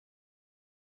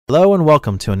Hello and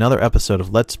welcome to another episode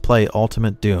of Let's Play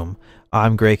Ultimate Doom.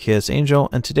 I'm GreKaosAngel,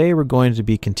 and today we're going to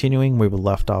be continuing where we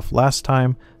left off last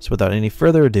time, so without any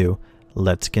further ado,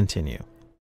 let's continue.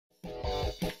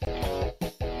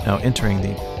 Now entering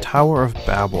the Tower of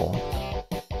Babel.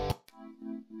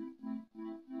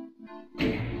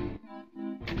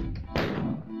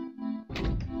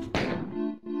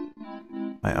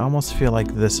 I almost feel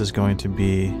like this is going to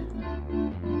be...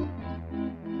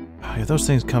 If those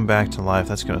things come back to life,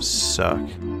 that's gonna suck.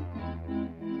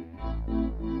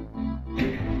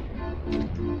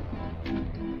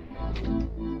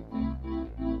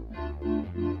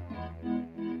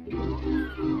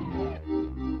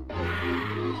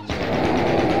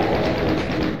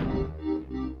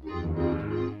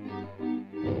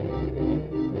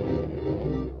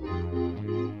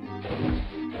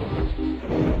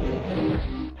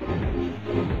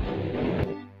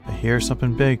 I hear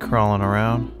something big crawling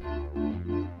around.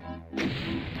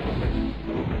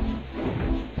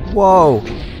 Whoa!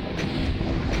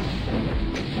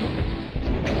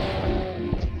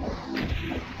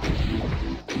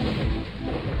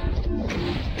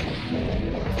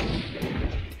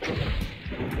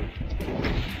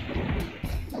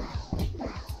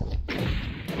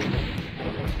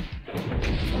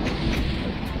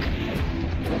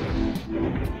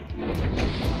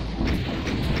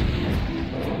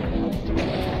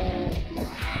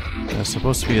 That's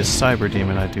supposed to be a cyber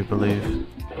demon, I do believe.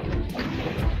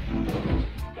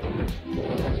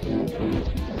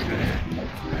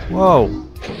 Whoa!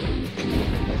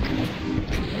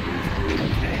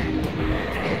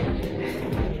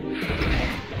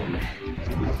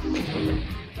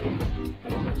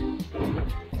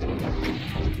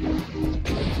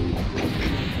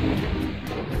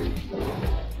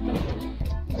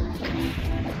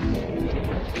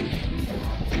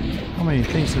 How many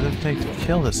things did it take to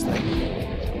kill this thing?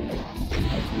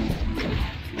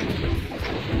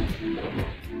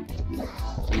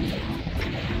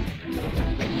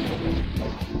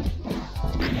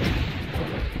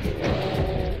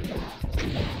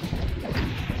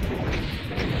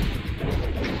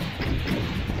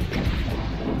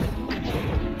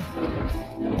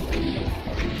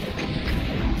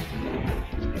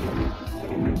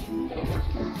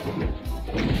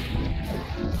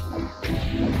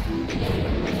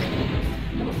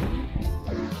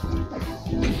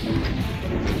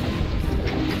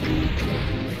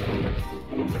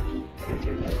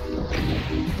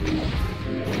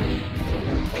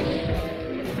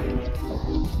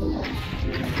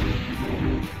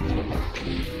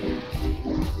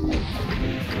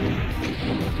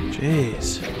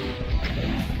 Jeez.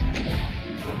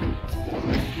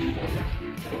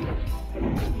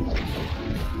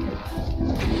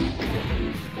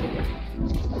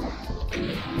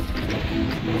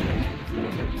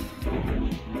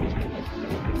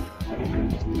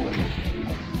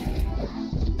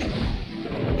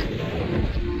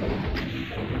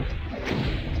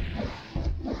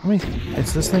 I mean,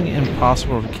 is this thing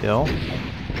impossible to kill?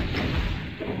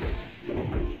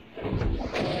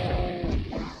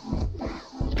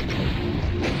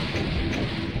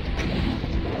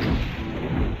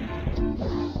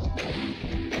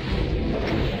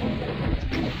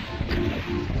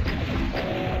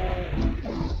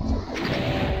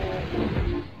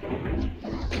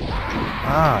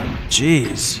 Ah,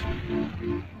 jeez.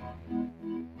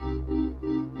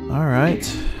 All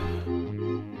right.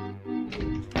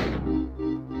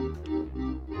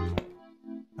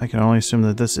 I can only assume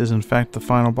that this is in fact the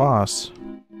final boss.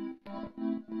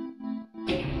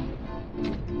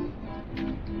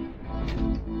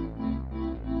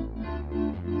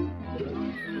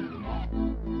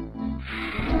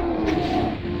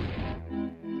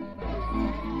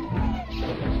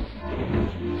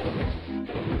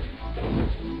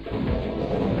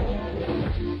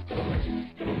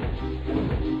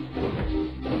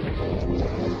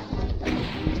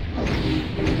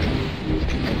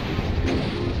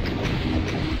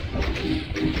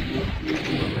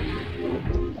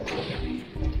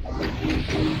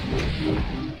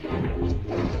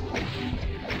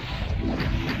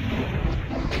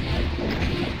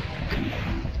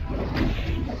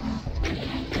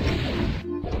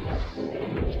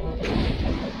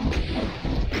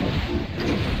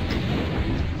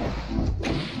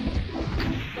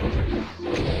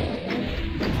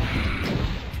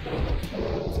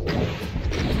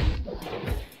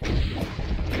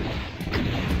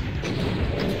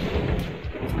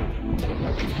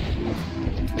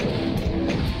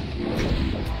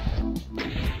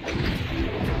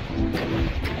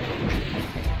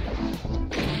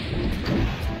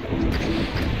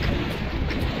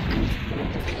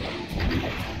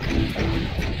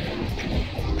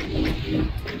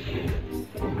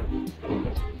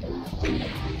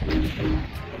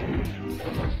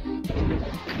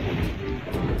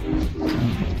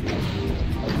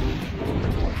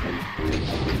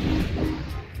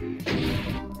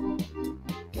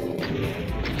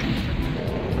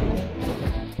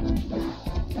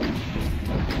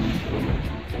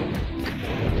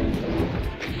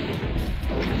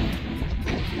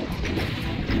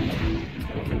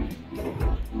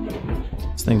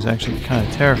 This thing's actually kind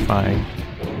of terrifying.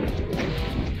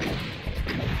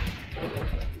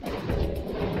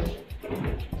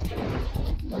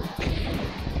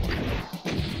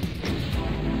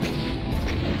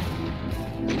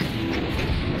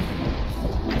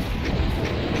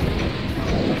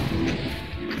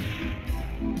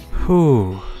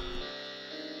 Whew.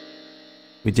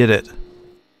 We did it.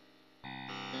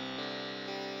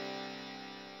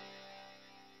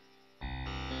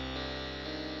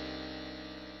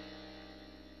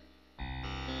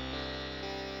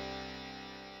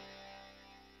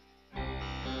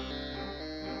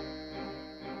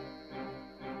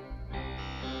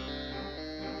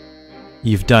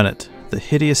 You've done it. The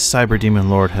hideous cyber demon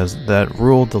lord that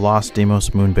ruled the lost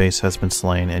Deimos moon base has been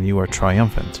slain, and you are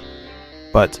triumphant.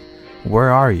 But where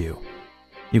are you?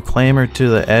 You clamber to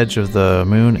the edge of the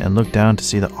moon and look down to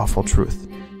see the awful truth.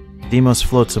 Deimos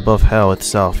floats above hell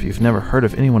itself. You've never heard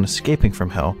of anyone escaping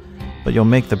from hell, but you'll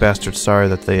make the bastards sorry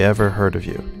that they ever heard of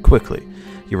you. Quickly,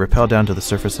 you rappel down to the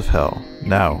surface of hell.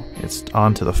 Now, it's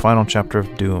on to the final chapter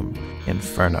of Doom,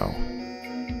 Inferno.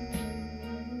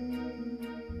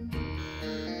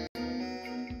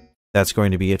 That's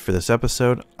going to be it for this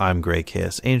episode. I'm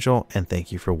GreKaosAngel, and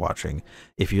thank you for watching.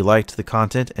 If you liked the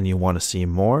content and you want to see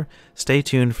more, stay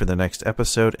tuned for the next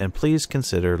episode, and please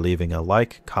consider leaving a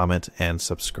like, comment, and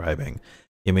subscribing.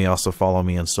 You may also follow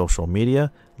me on social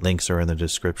media. Links are in the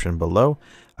description below.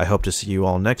 I hope to see you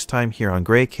all next time here on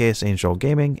GreKaosAngel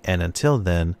Gaming, and until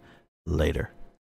then, later.